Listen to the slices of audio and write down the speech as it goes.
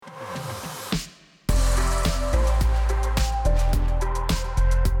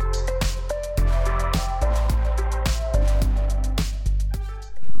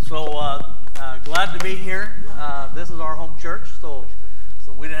Sunday here. This is our home church, so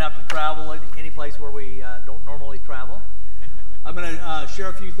we didn't have to travel any place where we don't normally travel. I'm going to share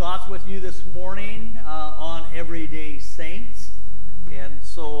a few thoughts with you this morning on Everyday Saints. And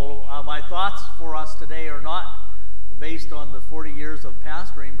so my thoughts for us today are not based on the 40 years of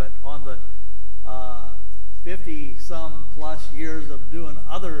pastoring, but on the 50-some plus years of doing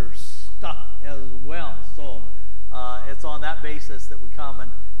other stuff as well. So it's on that basis that we come.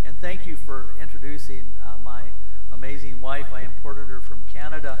 And thank you for introducing my amazing wife. I imported her from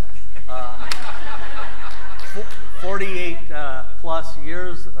Canada 48 plus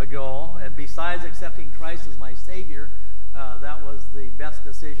years ago. And besides accepting Christ as my Savior, that was the best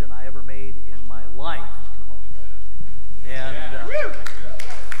decision I ever made in my life. And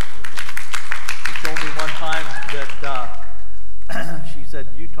she told me one time that she said,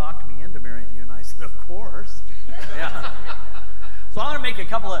 "You talked me into marrying you." And I said, "Of course." Yeah. So I'm going to make a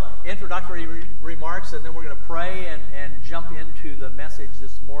couple of introductory remarks, and then we're going to pray and jump into the message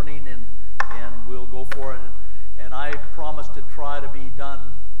this morning, and we'll go for it. And I promise to try to be done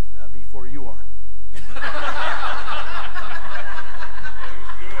before you are.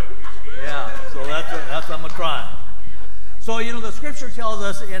 Yeah, so that's I'm going to try. So, you know, the scripture tells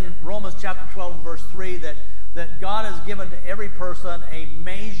us in Romans chapter 12 and verse 3 that God has given to every person a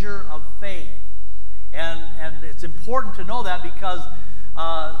measure of faith. And it's important to know that because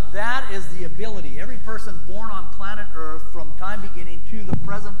that is the ability. Every person born on planet Earth from time beginning to the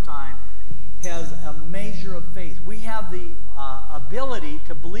present time has a measure of faith. We have the ability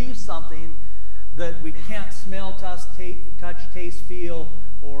to believe something that we can't smell, touch, taste, feel,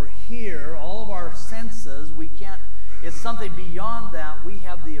 or hear. All of our senses, we can't. It's something beyond that. We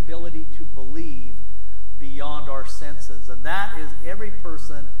have the ability to believe beyond our senses. And that is every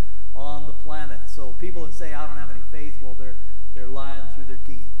person on the planet. So people that say, "I don't have any faith," well, they're lying through their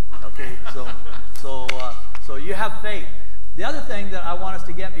teeth. Okay, so you have faith. The other thing that I want us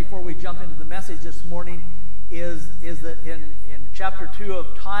to get before we jump into the message this morning is that in chapter 2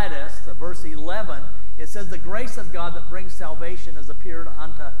 of Titus, verse 11, it says, "The grace of God that brings salvation has appeared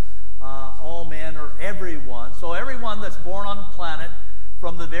unto all men," or everyone. So everyone that's born on the planet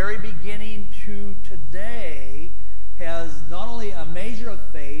from the very beginning to today has not only a measure of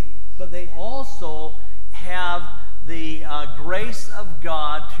faith, but they also have the grace of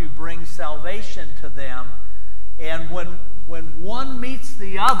God to bring salvation to them. And when one meets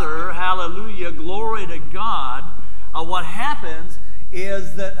the other, hallelujah, glory to God, what happens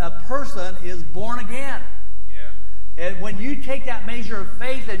is that a person is born again. Yeah. And when you take that measure of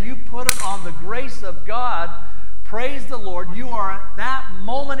faith and you put it on the grace of God, praise the Lord, you are at that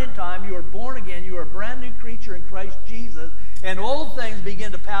moment in time, you are born again, you are a brand new creature in Christ Jesus, and old things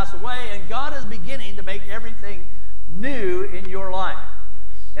begin to pass away, and God is beginning to make everything new in your life.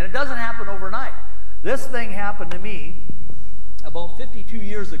 And it doesn't happen overnight. This thing happened to me about 52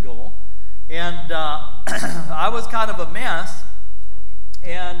 years ago, and I was kind of a mess,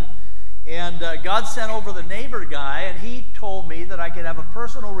 and God sent over the neighbor guy, and he told me that I could have a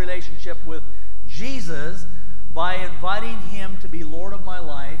personal relationship with Jesus by inviting him to be Lord of my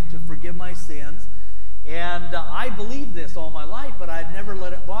life, to forgive my sins. And I believed this all my life, but I'd never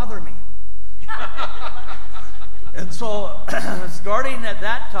let it bother me. And so, starting at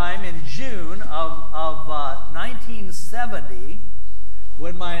that time in June of 1970,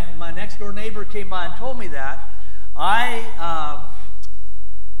 when my next-door neighbor came by and told me that, I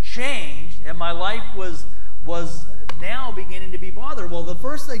changed, and my life was now beginning to be bothered. Well, the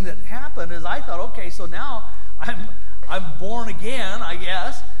first thing that happened is I thought, okay, so now I'm born again, I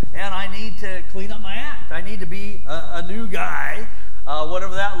guess, and I need to clean up my act. I need to be a new guy,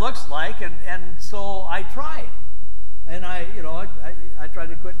 whatever that looks like. And so I tried, and I tried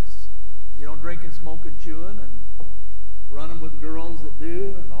to quit, drinking, smoking, chewing, and running with girls that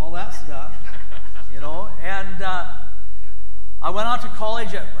do, and all that stuff, And I went out to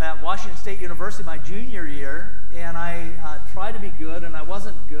college at Washington State University my junior year, and I tried to be good, and I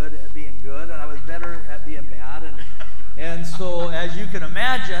wasn't good at being good, and I was better at being bad. And so, as you can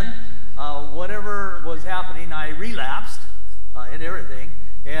imagine, whatever was happening, I relapsed in everything.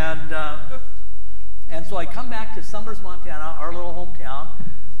 And so I come back to Summers, Montana, our little hometown,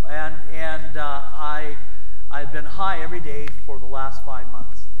 and I've been high every day for the last 5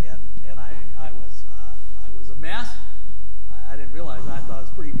 months. And I was a mess. I didn't realize that. I thought it was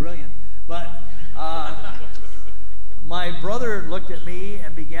pretty brilliant. But my brother looked at me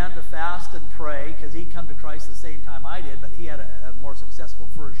and began to fast and pray, because he'd come to Christ the same time I did, but he had a more successful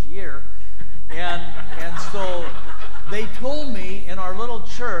first year. And so they told me in our little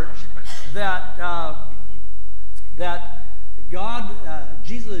church that God,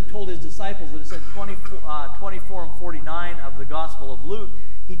 Jesus Jesus had told his disciples, and it said 24 and 49 of the Gospel of Luke,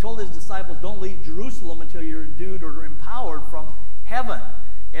 he told his disciples, don't leave Jerusalem until you're endued or empowered from heaven.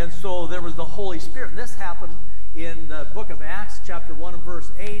 And so there was the Holy Spirit. And this happened in the book of Acts, chapter 1 and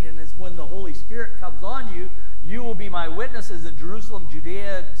verse 8, and it's when the Holy Spirit comes on you, you will be my witnesses in Jerusalem,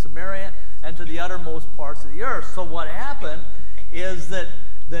 Judea, and Samaria, and to the uttermost parts of the earth. So what happened is that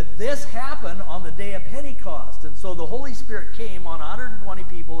this happened on the day of Pentecost. And so the Holy Spirit came on 120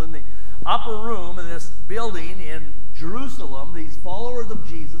 people in the upper room in this building in Jerusalem, these followers of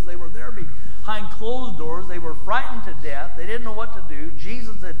Jesus. They were there behind closed doors. They were frightened to death. They didn't know what to do.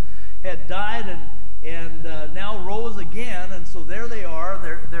 Jesus had died and now rose again. And so there they are.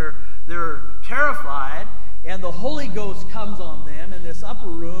 They're terrified. And the Holy Ghost comes on them in this upper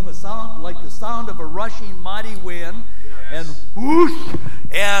room, a sound like the sound of a rushing mighty wind. Yes. And whoosh!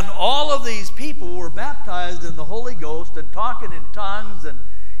 And all of these people were baptized in the Holy Ghost and talking in tongues and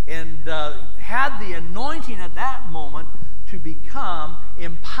had the anointing at that moment to become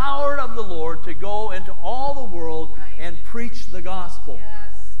empowered of the Lord to go into all the world and preach the gospel.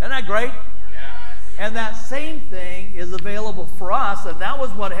 Yes. Isn't that great? Yes. And that same thing is available for us, and that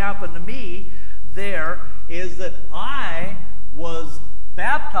was what happened to me there, is that I was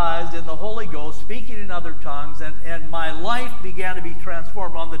baptized in the Holy Ghost, speaking in other tongues, and my life began to be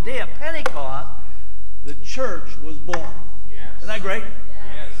transformed. On the day of Pentecost, the church was born. Yes. Isn't that great?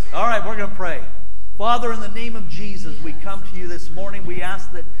 Yes. All right, we're going to pray. Father, in the name of Jesus, we come to you this morning. We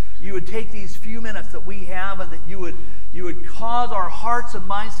ask that you would take these few minutes that we have and that you would cause our hearts and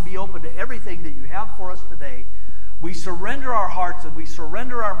minds to be open to everything that you have for us today. We surrender our hearts and we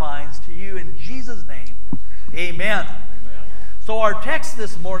surrender our minds to you in Jesus' name. Amen. So our text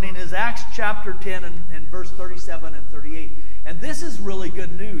this morning is Acts chapter 10 and verse 37 and 38. And this is really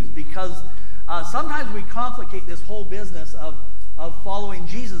good news because sometimes we complicate this whole business of following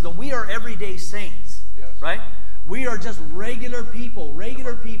Jesus. And we are everyday saints, yes. Right? We are just regular people.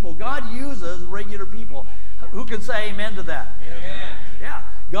 God uses regular people. Who can say amen to that? Amen. Yeah.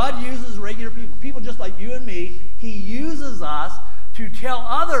 God uses regular people. People just like you and me. He uses us to tell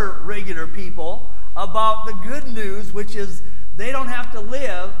other regular people about the good news, which is they don't have to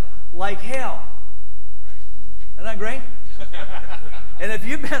live like hell. Right. Isn't that great? And if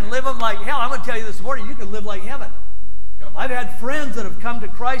you've been living like hell, I'm going to tell you this morning, you can live like heaven. I've had friends that have come to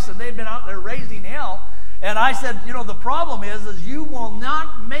Christ and they've been out there raising hell. And I said, the problem is you will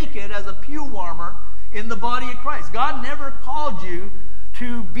not make it as a pew warmer in the body of Christ. God never called you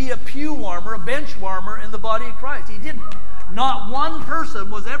to be a pew warmer, a bench warmer in the body of Christ. He didn't. Not one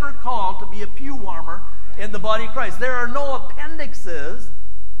person was ever called to be a pew warmer in the body of Christ. There are no appendixes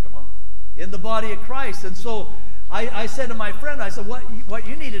in the body of Christ. And so I said to my friend, I said, what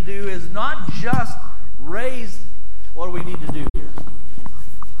you need to do is not just raise, what do we need to do here?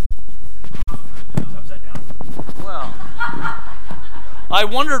 It's upside down. Well, I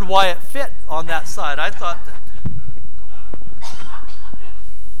wondered why it fit on that side. I thought that.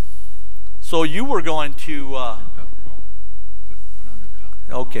 So you were going to...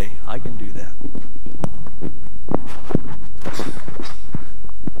 Okay, I can do that.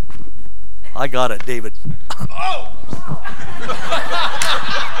 I got it, David. Oh!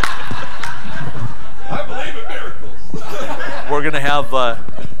 I believe in miracles. We're gonna have.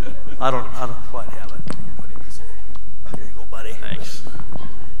 I don't quite have it. Here you go, buddy. Thanks.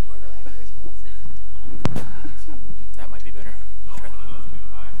 That might be better.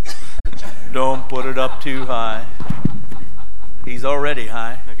 Don't put it up too high. He's already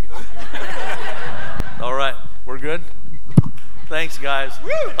high. There you go. All right, we're good? Thanks, guys.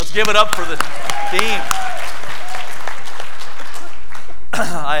 Woo! Let's give it up for the team.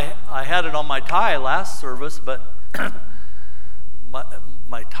 I had it on my tie last service, but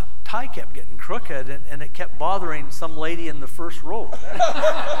my tie kept getting crooked, and it kept bothering some lady in the first row.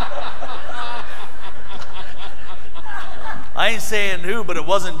 I ain't saying who, but it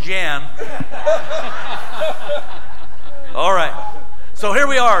wasn't Jan. All right. So here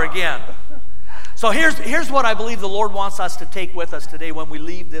we are again. So here's what I believe the Lord wants us to take with us today when we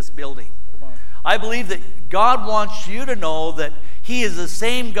leave this building. I believe that God wants you to know that He is the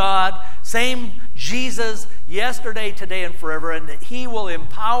same God, same Jesus, yesterday, today, and forever, and that He will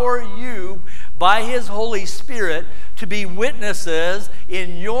empower you by His Holy Spirit to be witnesses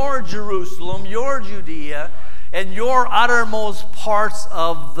in your Jerusalem, your Judea, and your uttermost parts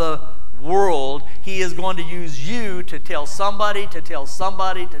of the world. He is going to use you to tell somebody, to tell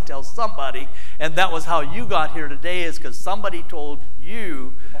somebody, to tell somebody. And that was how you got here today, is because somebody told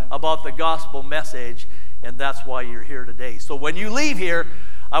you about the gospel message, and that's why you're here today. So when you leave here,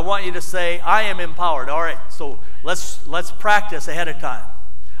 I want you to say, I am empowered. All right, so let's practice ahead of time.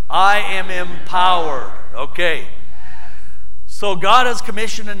 I am empowered. Okay. So God has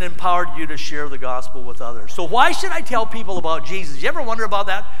commissioned and empowered you to share the gospel with others. So why should I tell people about Jesus? You ever wonder about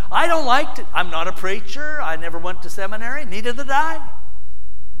that? I don't like to. I'm not a preacher. I never went to seminary. Neither did I.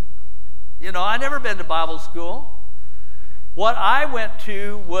 You know, I never been to Bible school. What I went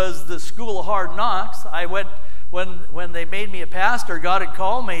to was the school of hard knocks. I went when they made me a pastor. God had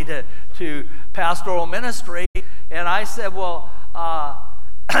called me to pastoral ministry, and I said, well,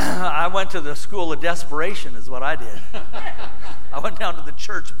 I went to the school of desperation is what I did. I went down to the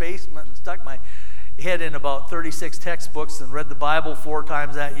church basement and stuck my head in about 36 textbooks and read the Bible 4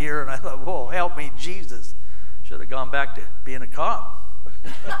 times that year, and I thought, whoa, help me, Jesus. Should have gone back to being a cop.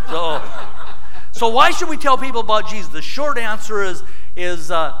 So why should we tell people about Jesus? The short answer is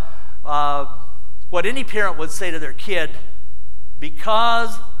what any parent would say to their kid,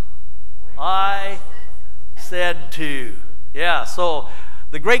 because I said to. Yeah, so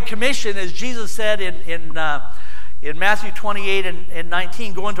the Great Commission, as Jesus said in Matthew 28 and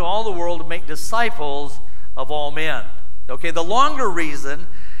 19, go into all the world and make disciples of all men. Okay, the longer reason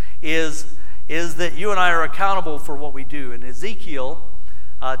is that you and I are accountable for what we do. In Ezekiel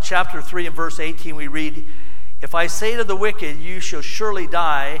chapter 3 and verse 18, we read, if I say to the wicked, you shall surely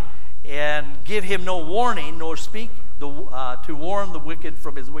die, and give him no warning, nor speak to warn the wicked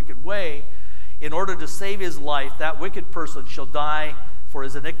from his wicked way, in order to save his life, that wicked person shall die for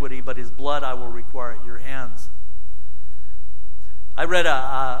his iniquity, but his blood I will require at your hands. I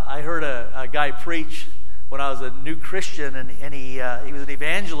heard a guy preach when I was a new Christian, and he was an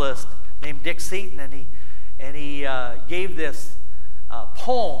evangelist named Dick Seaton, and he gave this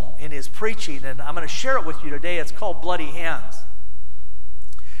poem in his preaching, and I'm going to share it with you today. It's called Bloody Hands.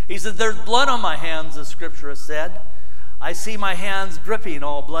 He said, there's blood on my hands, the scripture has said. I see my hands dripping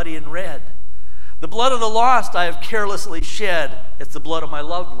all bloody and red. The blood of the lost I have carelessly shed. It's the blood of my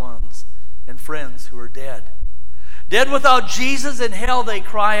loved ones and friends who are dead. Dead without Jesus, in hell they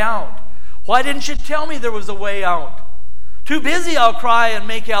cry out. Why didn't you tell me there was a way out? Too busy I'll cry and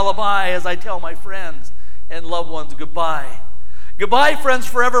make alibi as I tell my friends and loved ones goodbye. Goodbye, friends,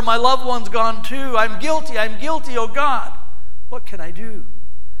 forever. My loved one's gone too. I'm guilty, oh God. What can I do?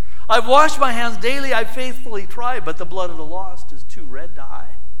 I've washed my hands daily, I've faithfully tried, but the blood of the lost is too red to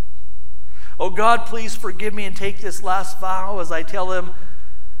hide. Oh God, please forgive me and take this last vow as I tell them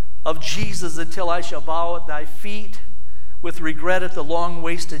of Jesus until I shall bow at thy feet with regret at the long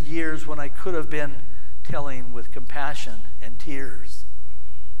wasted years when I could have been telling with compassion and tears.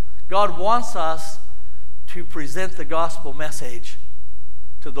 God wants us to present the gospel message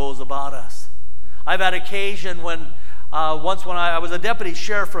to those about us. I've had occasion once when I was a deputy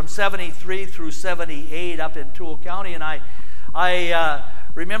sheriff from 73 through 78 up in Toole County, and I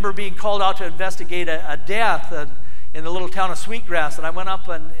remember being called out to investigate a death in the little town of Sweetgrass, and I went up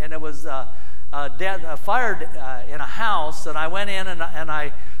and it was a fire in a house, and I went in and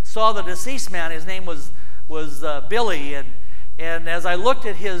I saw the deceased man. His name was Billy, and as I looked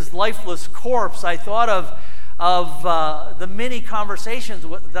at his lifeless corpse, I thought of the many conversations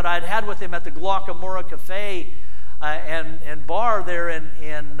that I'd had with him at the Glaucomora Cafe and bar there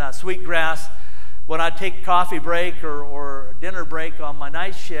in Sweetgrass when I'd take coffee break or dinner break on my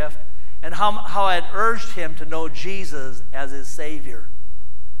night shift, and how I had urged him to know Jesus as his Savior.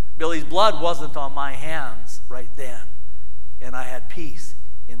 Billy's blood wasn't on my hands right then, and I had peace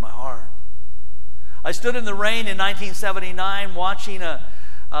in my heart. I stood in the rain in 1979 watching a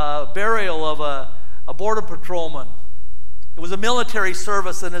burial of a border patrolman. It was a military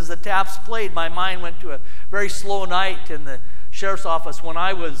service, and as the taps played, my mind went to a very slow night in the sheriff's office when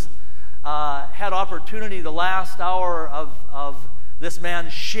I had opportunity the last hour of this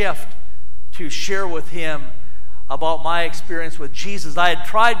man's shift to share with him about my experience with Jesus. I had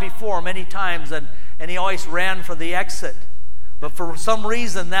tried before many times, and he always ran for the exit. But for some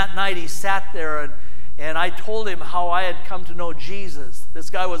reason that night he sat there, and I told him how I had come to know Jesus. This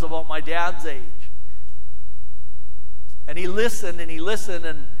guy was about my dad's age. And he listened,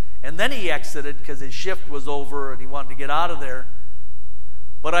 and then he exited because his shift was over and he wanted to get out of there.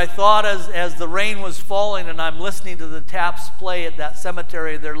 But I thought as the rain was falling and I'm listening to the taps play at that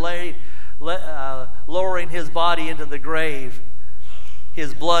cemetery, they're lowering his body into the grave.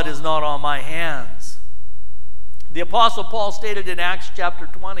 His blood is not on my hands. The Apostle Paul stated in Acts chapter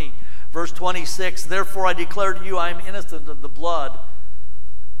 20, verse 26, therefore I declare to you I am innocent of the blood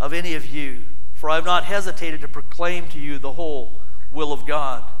of any of you, for I have not hesitated to proclaim to you the whole will of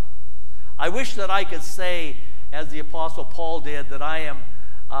God. I wish that I could say, as the Apostle Paul did, that I am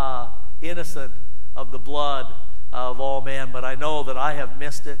innocent of the blood of all men, but I know that I have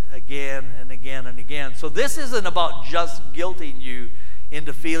missed it again and again and again. So this isn't about just guilting you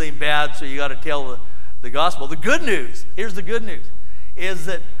into feeling bad, so you got to tell the gospel. The good news, here's the good news, is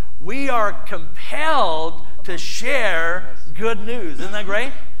that we are compelled to share good news. Isn't that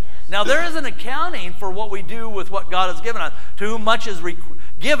great? Now, there is an accounting for what we do with what God has given us. To whom much is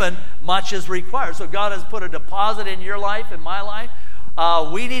given, much is required. So God has put a deposit in your life, in my life.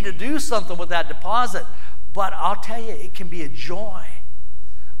 We need to do something with that deposit. But I'll tell you, it can be a joy.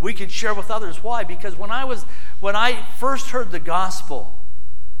 We can share with others. Why? Because when I first heard the gospel,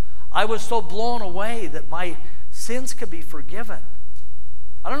 I was so blown away that my sins could be forgiven.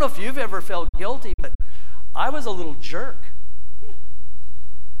 I don't know if you've ever felt guilty, but I was a little jerk.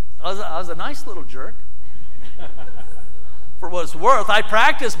 I was a nice little jerk. For what it's worth, I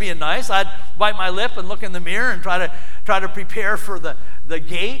practiced being nice. I'd bite my lip and look in the mirror and try to prepare for the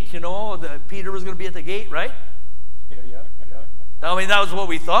gate. You know, Peter was going to be at the gate, right? Yeah. I mean, that was what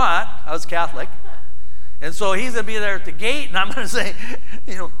we thought. I was Catholic. And so he's going to be there at the gate, and I'm going to say,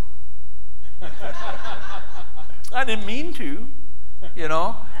 you know, I didn't mean to, you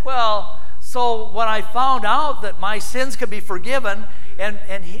know. Well, so when I found out that my sins could be forgiven, and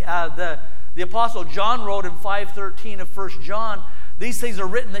the Apostle John wrote in 5:13 of 1 John, these things are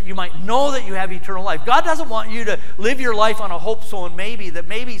written that you might know that you have eternal life. God doesn't want you to live your life on a hope so and maybe, that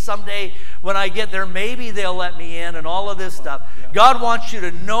maybe someday when I get there, maybe they'll let me in and all of this stuff. Yeah. God wants you to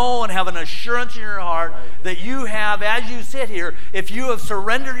know and have an assurance in your heart that you have, as you sit here, if you have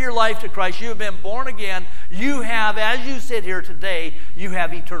surrendered your life to Christ, you have been born again, you have, as you sit here today, you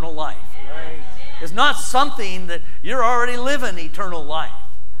have eternal life. Right. It's not something that you're already living eternal life.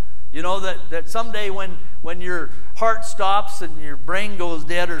 You know, that someday when your heart stops and your brain goes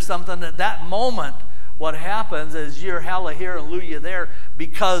dead or something, at that moment, what happens is you're hallelujah here and hallelujah there,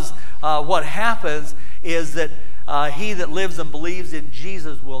 because what happens is that he that lives and believes in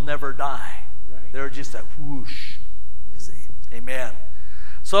Jesus will never die. Right. They're just that whoosh. You see? Amen.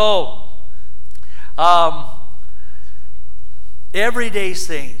 So, everyday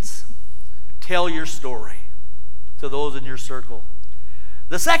saints, tell your story to those in your circle.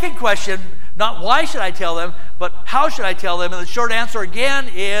 The second question, not why should I tell them, but how should I tell them? And the short answer again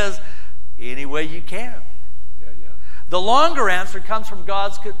is any way you can. Yeah. The longer answer comes from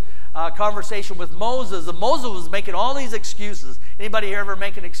God's conversation with Moses. And Moses was making all these excuses. Anybody here ever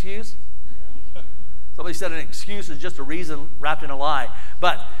make an excuse? Yeah. Somebody said an excuse is just a reason wrapped in a lie.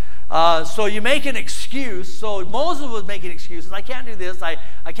 But so you make an excuse. So Moses was making excuses. I can't do this. I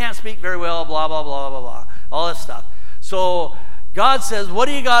can't speak very well, blah, blah, blah, blah, blah. All this stuff. So God says, what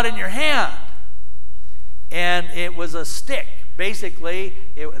do you got in your hand? And it was a stick. Basically,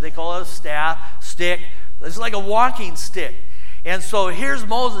 they call it a staff, stick. It's like a walking stick. And so here's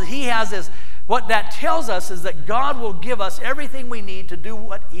Moses. He has this. What that tells us is that God will give us everything we need to do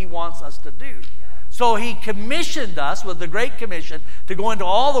what he wants us to do. Yeah. So he commissioned us with the Great Commission to go into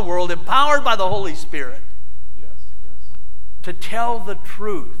all the world, empowered by the Holy Spirit, to tell the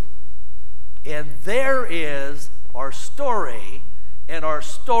truth. And there is our story, and our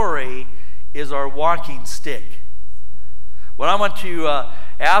story is our walking stick. When I went to,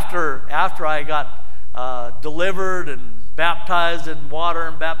 after I got delivered and baptized in water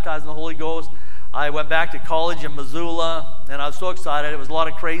and baptized in the Holy Ghost, I went back to college in Missoula, and I was so excited. There was a lot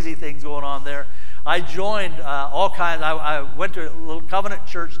of crazy things going on there. I joined all kinds. I went to a little covenant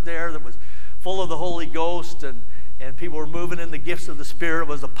church there that was full of the Holy Ghost, and people were moving in the gifts of the Spirit. It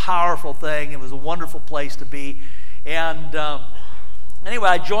was a powerful thing. It was a wonderful place to be. And anyway,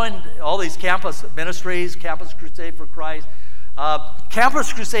 I joined all these campus ministries, Campus Crusade for Christ.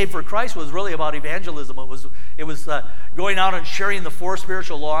 Campus Crusade for Christ was really about evangelism. It was going out and sharing the 4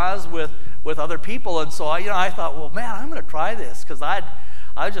 spiritual laws with other people. And so I thought, well, man, I'm going to try this, because I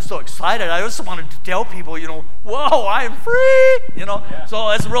was just so excited. I just wanted to tell people, whoa, I am free. Yeah. So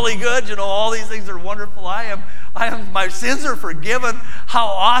it's really good. All these things are wonderful. My sins are forgiven. How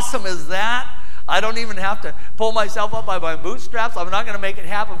awesome is that? I don't even have to pull myself up by my bootstraps. I'm not going to make it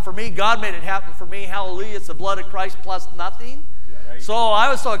happen for me. God made it happen for me. Hallelujah. It's the blood of Christ plus nothing. Yeah, right. So I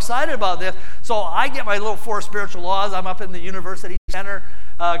was so excited about this. So I get my little 4 spiritual laws. I'm up in the University Center,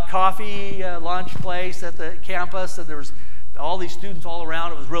 coffee, lunch place at the campus, and there was all these students all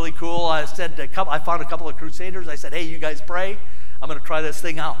around. It was really cool. I found a couple of crusaders. I said, hey, you guys pray. I'm going to try this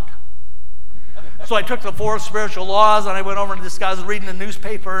thing out. So I took the 4 spiritual laws, and I went over to this guy. I was reading the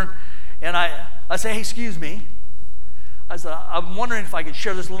newspaper, and I said, hey, excuse me. I said, I'm wondering if I could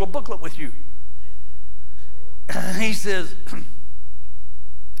share this little booklet with you. He says,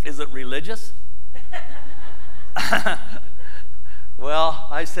 is it religious? Well,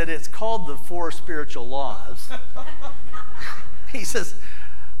 I said, it's called the 4 spiritual laws. He says,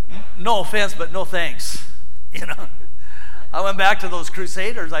 no offense, but no thanks. I went back to those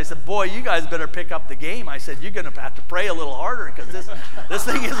Crusaders. I said, boy, you guys better pick up the game. I said, you're going to have to pray a little harder because this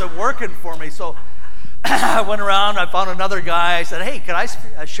thing isn't working for me. So I went around. I found another guy. I said, hey, can I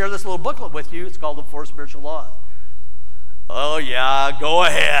share this little booklet with you? It's called The Four Spiritual Laws. Oh, yeah, go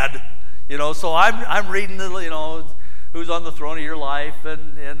ahead. So I'm reading the, who's on the throne of your life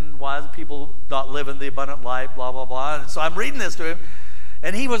and why do people not living the abundant life, blah, blah, blah. And so I'm reading this to him,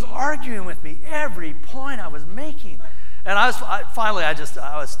 and he was arguing with me every point I was making. And I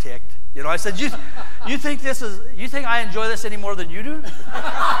was ticked. I said, you think I enjoy this any more than you do?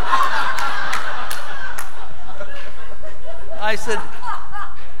 I said,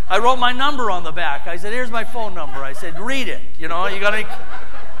 I wrote my number on the back. I said, here's my phone number. I said, read it. You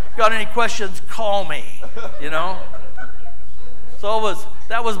got any questions, call me. So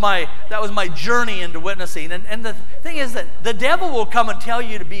that was my journey into witnessing. And the thing is that the devil will come and tell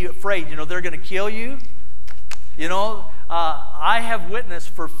you to be afraid. They're going to kill you. I have witnessed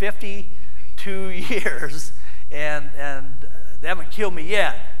for 52 years, and they haven't killed me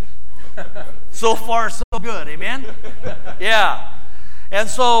yet. So far, so good. Amen? Yeah. And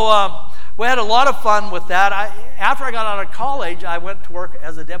so we had a lot of fun with that. After I got out of college, I went to work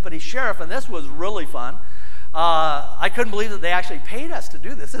as a deputy sheriff, and this was really fun. I couldn't believe that they actually paid us to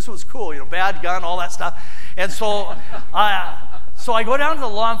do this. This was cool, bad gun, all that stuff. And so I go down to the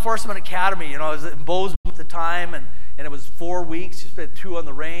Law Enforcement Academy. I was in Bozeman at the time, and it was 4 weeks. You spent 2 on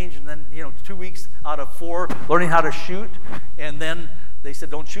the range, and then 2 weeks out of 4 learning how to shoot. And then they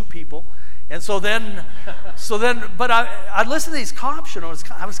said, don't shoot people. And but I listened to these cops.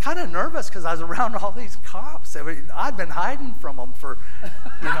 I was kind of nervous because I was around all these cops. I'd been hiding from them for,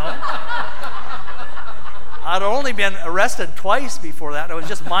 I'd only been arrested twice before that. It was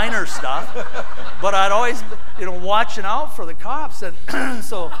just minor stuff. But I'd always, watching out for the cops. And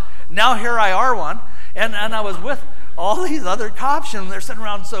so now here I are one. And I was with all these other cops, and they're sitting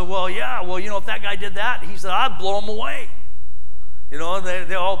around and saying, if that guy did that, he said, I'd blow him away.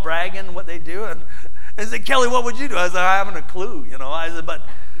 They're all bragging what they do. And I said, Kelly, what would you do? I said, I haven't a clue. I said, but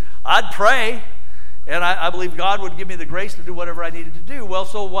I'd pray, and I believe God would give me the grace to do whatever I needed to do. Well,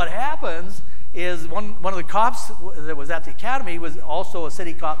 so what happens is one of the cops that was at the academy was also a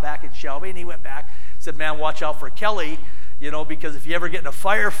city cop back in Shelby, and he went back and said, man, watch out for Kelly, because if you ever get in a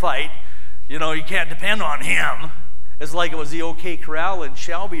firefight, you can't depend on him. It's like it was the OK Corral in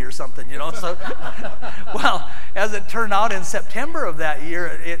Shelby or something, So, well, as it turned out in September of that year,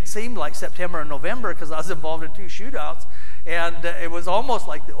 it seemed like September and November because I was involved in 2 shootouts, and it was almost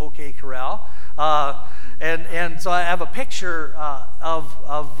like the OK Corral. And so I have a picture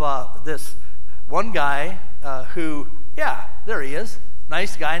of this one guy who, there he is,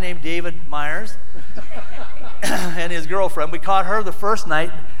 nice guy named David Myers, and his girlfriend. We caught her the first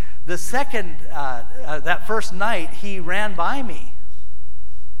night. The second, that first night, he ran by me,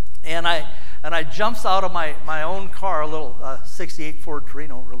 and I jumps out of my own car, a little 68 Ford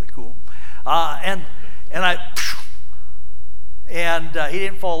Torino, really cool, and he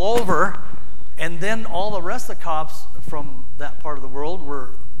didn't fall over, and then all the rest of the cops from that part of the world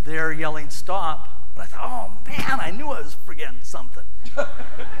were there yelling stop. And I thought, oh man, I knew I was forgetting something, but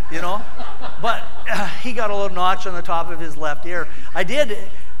he got a little notch on the top of his left ear. I did.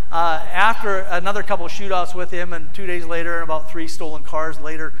 After another couple of shootouts with him, and 2 days later, and about 3 stolen cars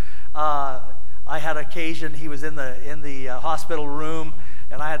later, I had occasion. He was in the hospital room,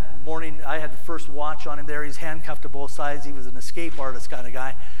 and I had the first watch on him there. He's handcuffed to both sides. He was an escape artist kind of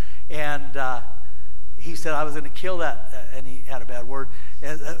guy, and he said I was going to kill that, and he had a bad word.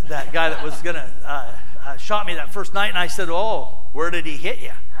 And that guy that was going to shot me that first night, and I said, "Oh, where did he hit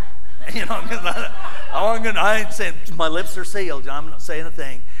you?" Because I ain't saying, my lips are sealed. I'm not saying a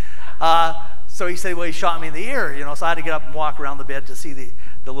thing. So he said, well, he shot me in the ear, so I had to get up and walk around the bed to see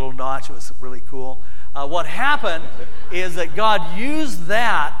the little notch. It was really cool. What happened is that God used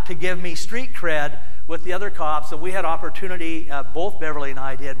that to give me street cred with the other cops, and we had opportunity, both Beverly and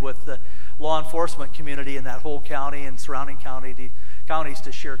I did, with the law enforcement community in that whole county and surrounding counties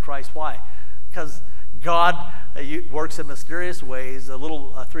to share Christ. Why? Because God works in mysterious ways. A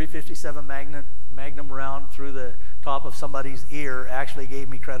little 357 Magnum round through the top of somebody's ear actually gave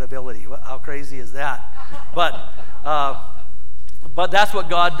me credibility. How crazy is that? But that's what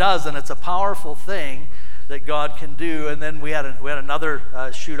God does, and it's a powerful thing that God can do. And then we had another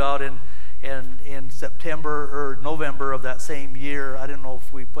shootout in September or November of that same year. I didn't know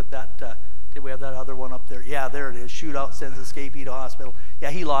if we put that. Did we have that other one up there? Yeah, there it is. Shootout sends escapee to hospital.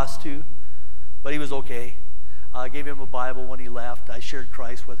 Yeah, he lost too, but he was okay. I gave him a Bible when he left. I shared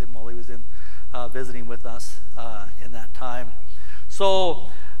Christ with him while he was in visiting with us in that time. So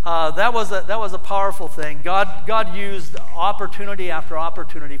that was a powerful thing. God used opportunity after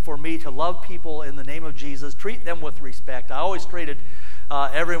opportunity for me to love people in the name of Jesus, treat them with respect. I always treated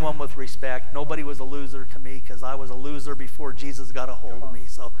everyone with respect. Nobody was a loser to me because I was a loser before Jesus got a hold of me.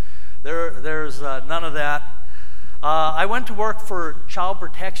 So there's none of that. I went to work for Child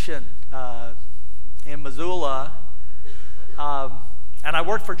Protection in Missoula, and I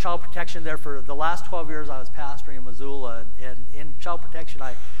worked for Child Protection there for the last 12 years. I was pastoring in Missoula, and in Child Protection,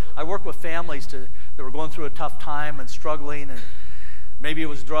 I worked with families that were going through a tough time and struggling, and maybe it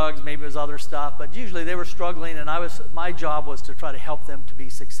was drugs, maybe it was other stuff, but usually they were struggling, and my job was to try to help them to be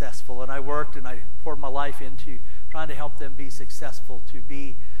successful. And I worked and I poured my life into trying to help them be successful, to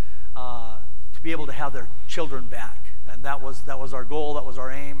be able to have their children back. And that was our goal, that was our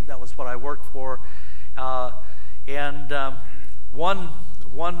aim, that was what I worked for. One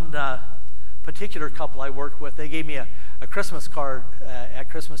particular couple I worked with, they gave me a Christmas card at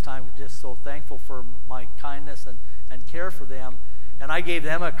Christmas time, just so thankful for my kindness and care for them. And I gave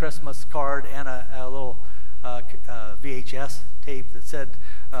them a Christmas card and a little VHS tape that said,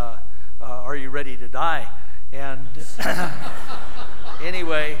 "Are you ready to die?" And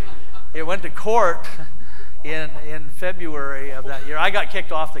anyway, it went to court in February of that year. I got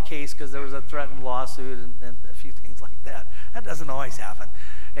kicked off the case because there was a threatened lawsuit and a few things like that. That doesn't always happen.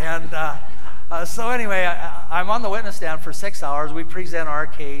 And so anyway, I'm on the witness stand for 6 hours. We present our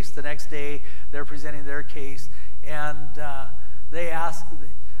case. The next day, they're presenting their case. And they asked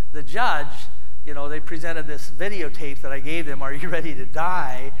the judge, they presented this videotape that I gave them, "Are you ready to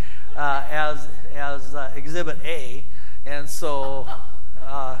die?" as Exhibit A. And so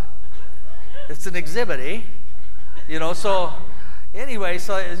it's an exhibit, so anyway,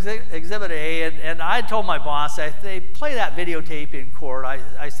 so Exhibit A, and I told my boss, they play that videotape in court.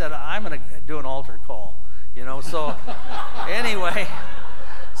 I said, I'm going to do an altar call, so anyway,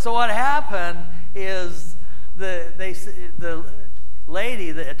 so what happened is the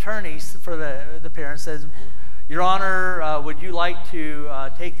lady, the attorney for the parents says, "Your Honor, would you like to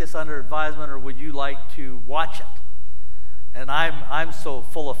take this under advisement, or would you like to watch it?" And I'm so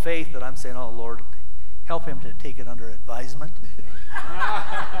full of faith that I'm saying, "Oh, Lord, help him to take it under advisement."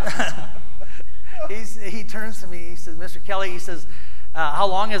 He turns to me, he says, "Mr. Kelly," he says, "how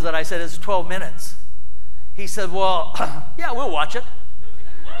long is it?" I said, "It's 12 minutes. He said, "Well, yeah, we'll watch it."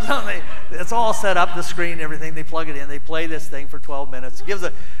 So it's all set up, the screen, everything. They plug it in. They play this thing for 12 minutes. It gives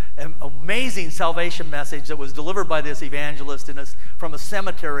an amazing salvation message that was delivered by this evangelist from a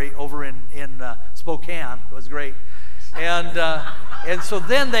cemetery over in Spokane. It was great. And so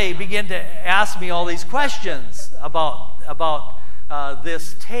then they begin to ask me all these questions about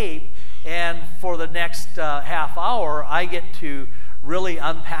this tape, and for the next half hour, I get to really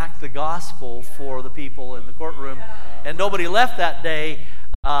unpack the gospel for the people in the courtroom, and nobody left that day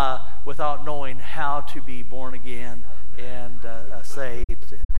without knowing how to be born again and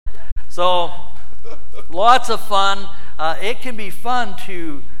saved. So lots of fun. It can be fun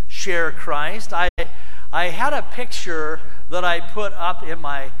to share Christ. I had a picture that I put up in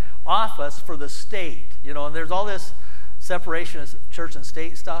my office for the state, and there's all this separation of church and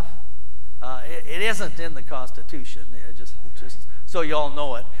state stuff. It isn't in the Constitution, just so you all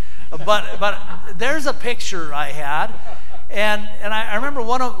know it. But there's a picture I had, and I remember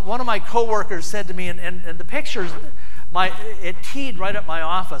one of my coworkers said to me, and the pictures, it teed right up my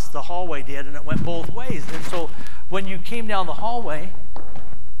office, the hallway did, and it went both ways. And so when you came down the hallway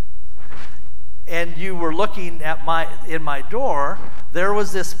and you were looking at in my door, there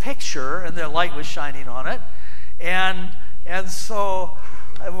was this picture, and the light was shining on it, and so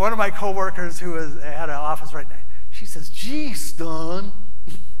one of my coworkers who had an office right now, she says, "Gee, Ston,"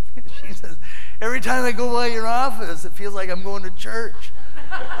 she says, "every time I go by your office, it feels like I'm going to church."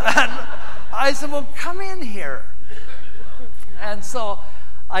 And I said, "Well, come in here." And so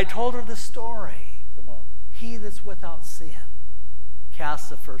I told her the story. Come on. "He that's without sin cast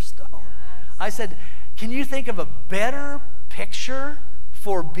the first stone." Yes. I said, "Can you think of a better picture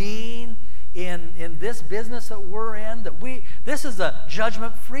for being in this business that we're in? This is a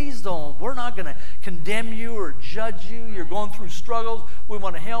judgment-free zone. We're not going to condemn you or judge you. You're going through struggles. We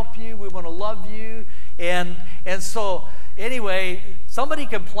want to help you. We want to love you." And so anyway, somebody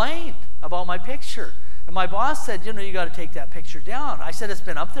complained about my picture. And my boss said, "You got to take that picture down." I said, "It's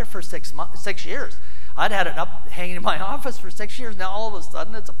been up there for 6 years. I'd had it up hanging in my office for 6 years. Now all of a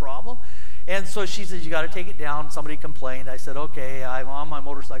sudden it's a problem." And so she says, "You got to take it down." Somebody complained. I said, "Okay, I'm on my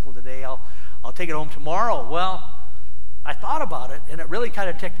motorcycle today. I'll take it home tomorrow." Well, I thought about it, and it really kind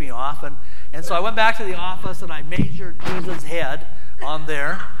of ticked me off. And so I went back to the office, and I measured Jesus' head on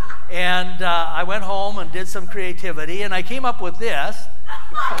there. And I went home and did some creativity, and I came up with this.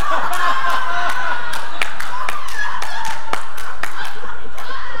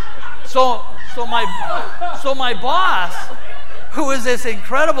 So my boss, who is this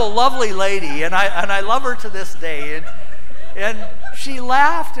incredible, lovely lady, and I love her to this day, and she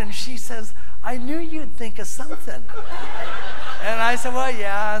laughed and she says, "I knew you'd think of something." And I said, "Well,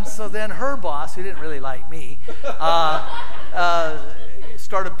 yeah." And so then her boss, who didn't really like me,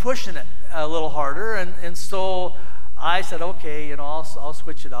 started pushing it a little harder, and so I said, "Okay, I'll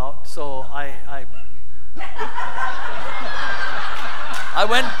switch it out." So I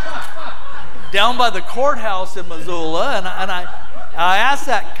went down by the courthouse in Missoula, and I asked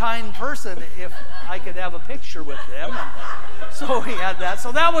that kind person if I could have a picture with them. And so he had that.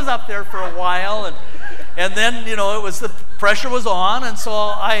 So that was up there for a while, and then it was the pressure was on, and so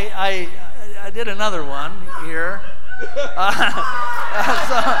I did another one here. So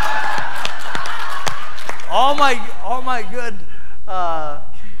all my good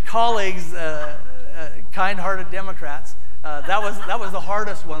colleagues, kind-hearted Democrats. That was the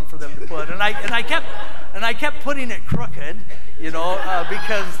hardest one for them to put, and I kept putting it crooked,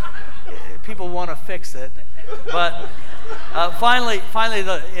 because people want to fix it. But finally,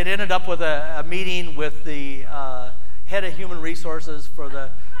 it ended up with a meeting with the head of human resources for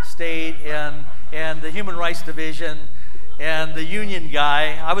the state and the human rights division and the union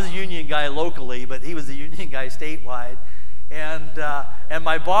guy. I was a union guy locally, but he was the union guy statewide, and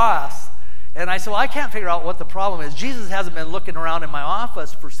my boss. And I said, "Well, I can't figure out what the problem is. Jesus hasn't been looking around in my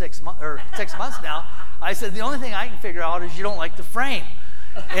office for 6 months now." I said, "The only thing I can figure out is you don't like the frame."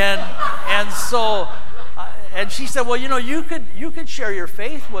 And so, and she said, "Well, you could share your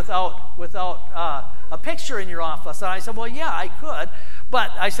faith without a picture in your office." And I said, "Well, yeah, I could,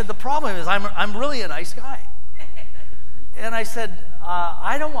 but I said the problem is I'm really a nice guy." And I said,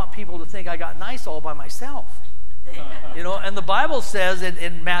 "I don't want people to think I got nice all by myself." And the Bible says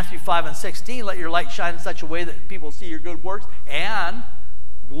in Matthew 5 and 16, "Let your light shine in such a way that people see your good works and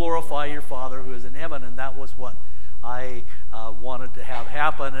glorify your Father who is in heaven." And that was what I wanted to have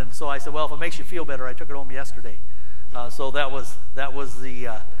happen. And so I said, "Well, if it makes you feel better," I took it home yesterday. So that was the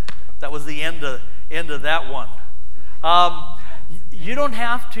end of that one. You don't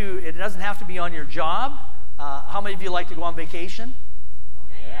have to. It doesn't have to be on your job. How many of you like to go on vacation?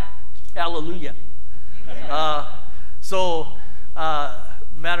 Yeah. Hallelujah.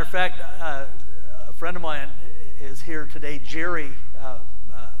 Matter of fact, a friend of mine is here today, Jerry,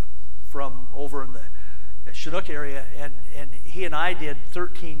 from over in the Chinook area, and he and I did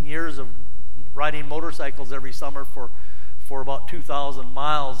 13 years of riding motorcycles every summer for about 2,000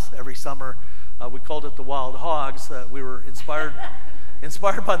 miles every summer. We called it the Wild Hogs. We were inspired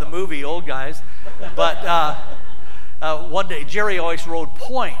by the movie Old Guys, but one day Jerry always rode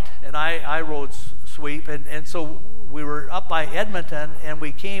point, and I rode sweep, and so we were up by Edmonton, and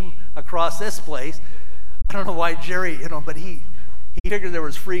we came across this place. I don't know why Jerry, but he figured there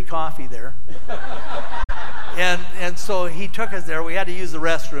was free coffee there, and so he took us there. We had to use the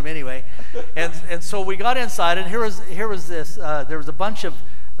restroom anyway, and so we got inside, and here was this. There was a bunch of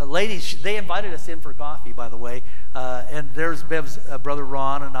ladies. They invited us in for coffee, by the way, and there's Bev's brother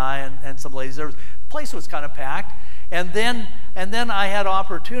Ron and I and some ladies. The place was kind of packed. And then I had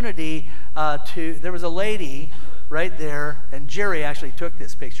opportunity there was a lady right there, and Jerry actually took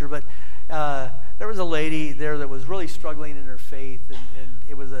this picture, but there was a lady there that was really struggling in her faith, and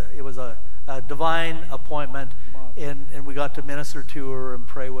it was a divine appointment, and we got to minister to her and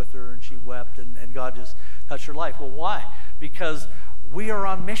pray with her, and she wept, and God just touched her life. Well, why? Because we are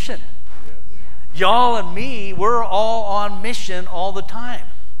on mission. Yes. Y'all and me, we're all on mission all the time.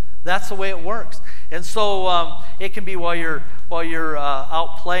 That's the way it works. And so it can be while you're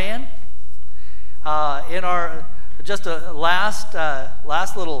out playing. In our just a last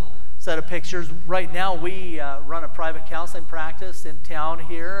little set of pictures. Right now we run a private counseling practice in town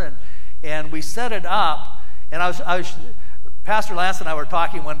here, and we set it up. And I was Pastor Lance and I were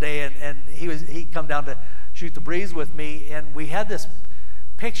talking one day, and he come down to shoot the breeze with me, and we had this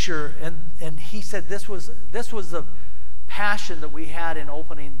picture, and he said this was the passion that we had in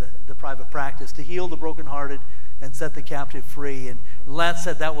opening the private practice, to heal the brokenhearted and set the captive free. And Lance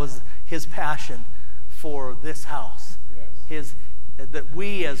said that was his passion for this house. Yes. That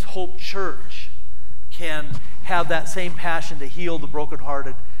we as Hope Church can have that same passion to heal the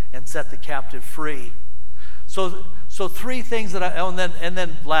brokenhearted and set the captive free. So three things that and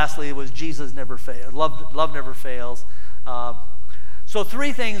then lastly it was Jesus never fails. Love never fails. So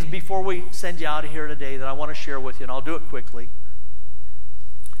three things before we send you out of here today that I want to share with you, and I'll do it quickly.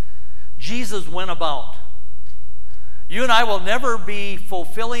 Jesus went about. You and I will never be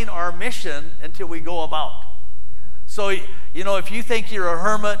fulfilling our mission until we go about. So, you know, if you think you're a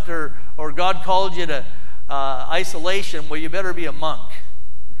hermit or God called you to isolation, well, you better be a monk.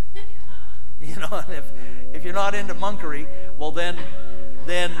 You know, and if you're not into monkery, well, then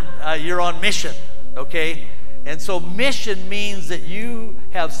you're on mission, okay? And so mission means that you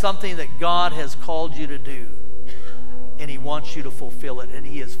have something that God has called you to do, and He wants you to fulfill it, and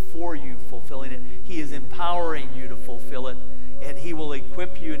He is for you fulfilling it. He is empowering you to fulfill it, and He will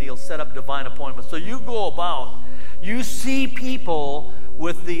equip you, and He'll set up divine appointments. So you go about, you see people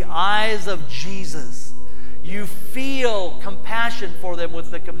with the eyes of Jesus. You feel compassion for them with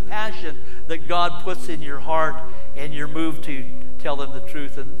the compassion that God puts in your heart, and you're moved to tell them the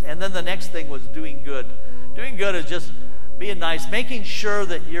truth. And then the next thing was doing good. Doing good is just being nice, making sure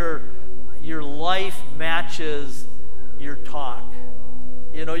that your life matches your talk.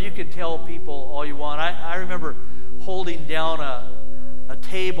 You know, you can tell people all you want. I remember holding down a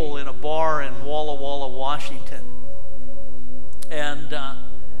table in a bar in Walla Walla, Washington. And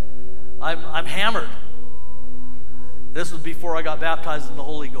I'm hammered. This was before I got baptized in the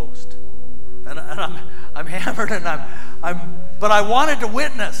Holy Ghost. And I'm hammered, and but I wanted to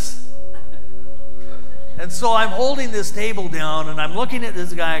witness. And so I'm holding this table down, and I'm looking at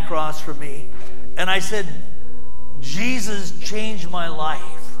this guy across from me, and I said, Jesus changed my life.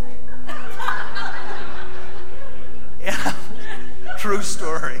 Yeah, true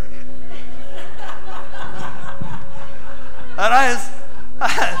story. And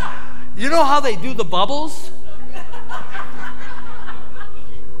you know how they do the bubbles?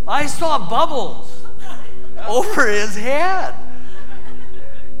 I saw bubbles over his head.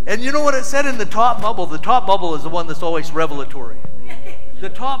 And you know what it said in the top bubble? The top bubble is the one that's always revelatory. The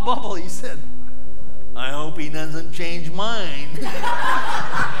top bubble, he said, I hope he doesn't change mine.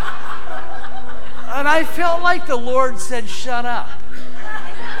 And I felt like the Lord said, shut up.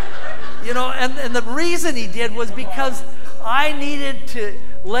 You know, and the reason He did was because I needed to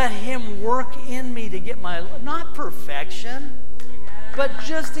let Him work in me to get my, not perfection, but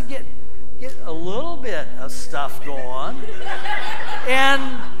just to get a little bit of stuff going.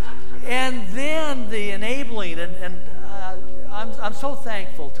 And then the enabling, and I'm so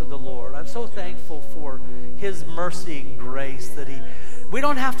thankful to the Lord. I'm so thankful for His mercy and grace that we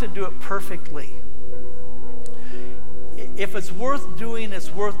don't have to do it perfectly. If it's worth doing,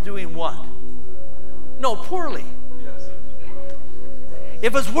 it's worth doing what? No, poorly. Yes.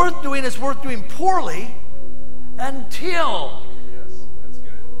 If it's worth doing, it's worth doing poorly until Yes, that's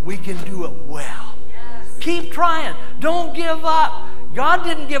good. we can do it well. Yes. Keep trying. Don't give up. God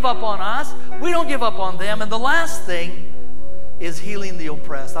didn't give up on us. We don't give up on them. And the last thing is healing the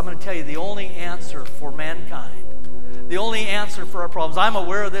oppressed. I'm going to tell you the only answer for mankind, the only answer for our problems. I'm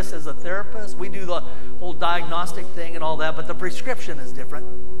aware of this as a therapist. We do the whole diagnostic thing and all that, but the prescription is different.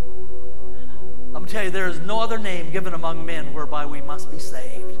 I'm going to tell you, there is no other name given among men whereby we must be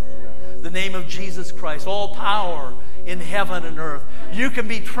saved. The name of Jesus Christ, all power in heaven and earth. You can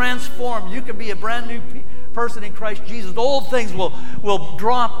be transformed. You can be a brand new person in Christ Jesus. Old things will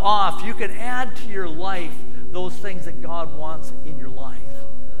drop off. You can add to your life those things that God wants in your life.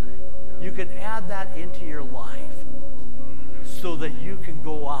 You can add that into your life so that you can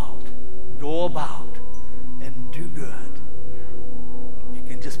go about, and do good. You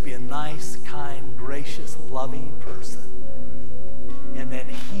can just be a nice, kind, gracious, loving person, and then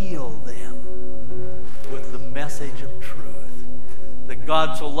heal them with the message of truth. That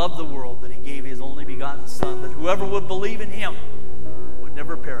God so loved the world that He gave His only begotten Son, that whoever would believe in Him would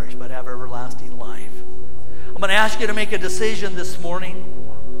never perish but have everlasting life. I'm going to ask you to make a decision this morning.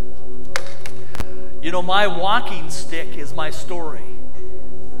 You know, my walking stick is my story.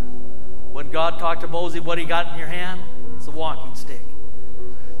 When God talked to Moses, what He got in your hand? It's a walking stick.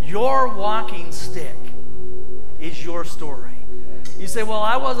 Your walking stick is your story. You say, well,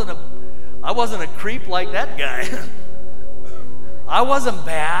 I wasn't a creep like that guy. I wasn't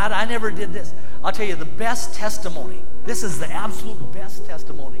bad. I never did this. I'll tell you, the best testimony, this is the absolute best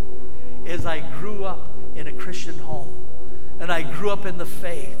testimony, is I grew up in a Christian home. And I grew up in the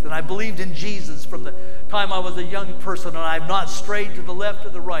faith. And I believed in Jesus from the time I was a young person. And I've not strayed to the left or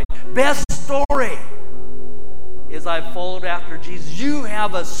the right. Best story is I've followed after Jesus. You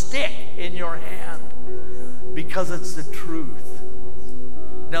have a stick in your hand because it's the truth.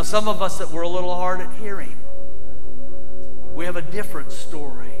 Now, some of us that were a little hard at hearing, we have a different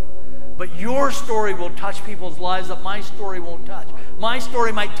story. But your story will touch people's lives that my story won't touch. My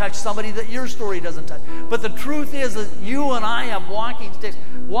story might touch somebody that your story doesn't touch. But the truth is that you and I have walking sticks.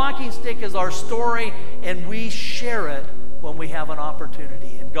 Walking stick is our story, and we share it when we have an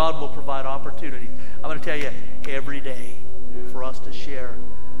opportunity. And God will provide opportunities. I'm going to tell you, every day for us to share.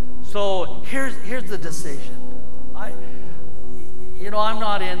 So here's the decision. I'm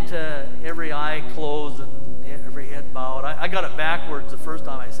not into every eye closed and every head bowed. I got it backwards the first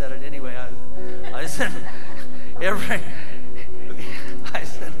time I said it anyway. I said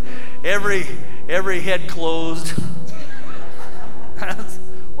every head closed.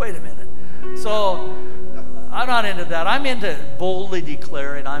 Wait a minute. So I'm not into that. I'm into boldly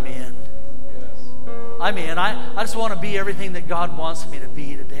declaring I'm in. I'm in. I just want to be everything that God wants me to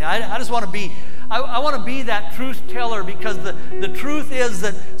be today. I just want to be, I want to be that truth teller, because the truth is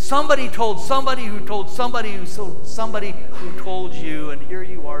that somebody told somebody who told somebody who told somebody who told you, and here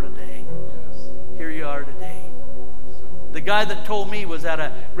you are today. Here you are today. The guy that told me was at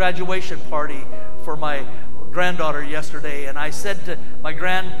a graduation party for my granddaughter yesterday, and I said to my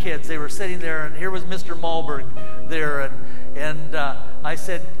grandkids, they were sitting there, and here was Mr. Malberg there, and I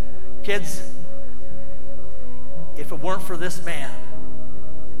said, kids, if it weren't for this man,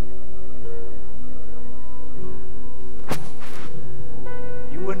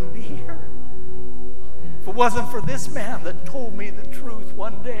 you wouldn't be here. If it wasn't for this man that told me the truth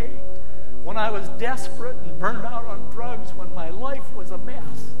one day when I was desperate and burned out on drugs, when my life was a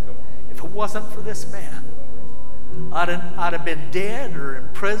mess, if it wasn't for this man, I'd have been dead or in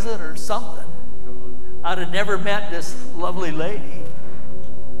prison or something. I'd have never met this lovely lady.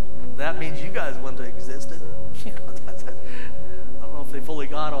 That means you guys wouldn't have existed. I don't know if they fully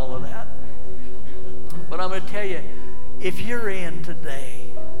got all of that. But I'm going to tell you, if you're in today,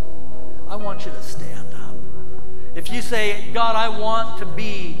 I want you to stand up. If you say, God, I want to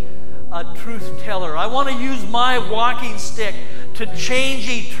be a truth teller. I want to use my walking stick to change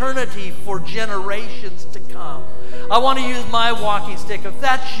eternity for generations to come. I want to use my walking stick. If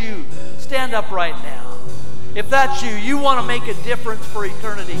that's you, stand up right now. If that's you, you want to make a difference for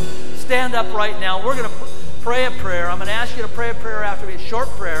eternity, stand up right now. We're going to pray a prayer. I'm going to ask you to pray a prayer after me, a short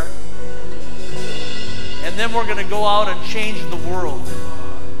prayer. And then we're going to go out and change the world.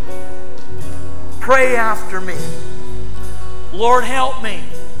 Pray after me. Lord, help me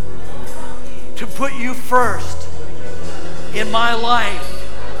to put you first in my life.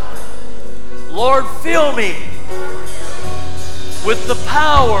 Lord, fill me with the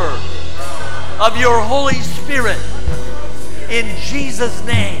power of your Holy Spirit in Jesus'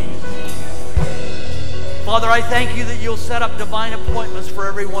 name. Father, I thank you that you'll set up divine appointments for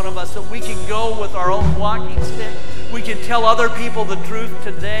every one of us, that we can go with our own walking stick. We can tell other people the truth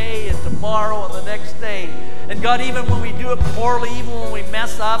today and tomorrow and the next day. And God, even when we do it poorly, even when we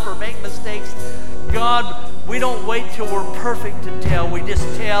mess up or make mistakes, God, we don't wait till we're perfect to tell. We just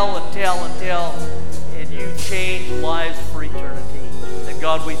tell and tell and tell. And you change lives for eternity. And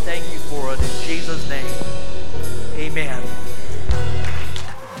God, we thank you for it in Jesus' name. Amen.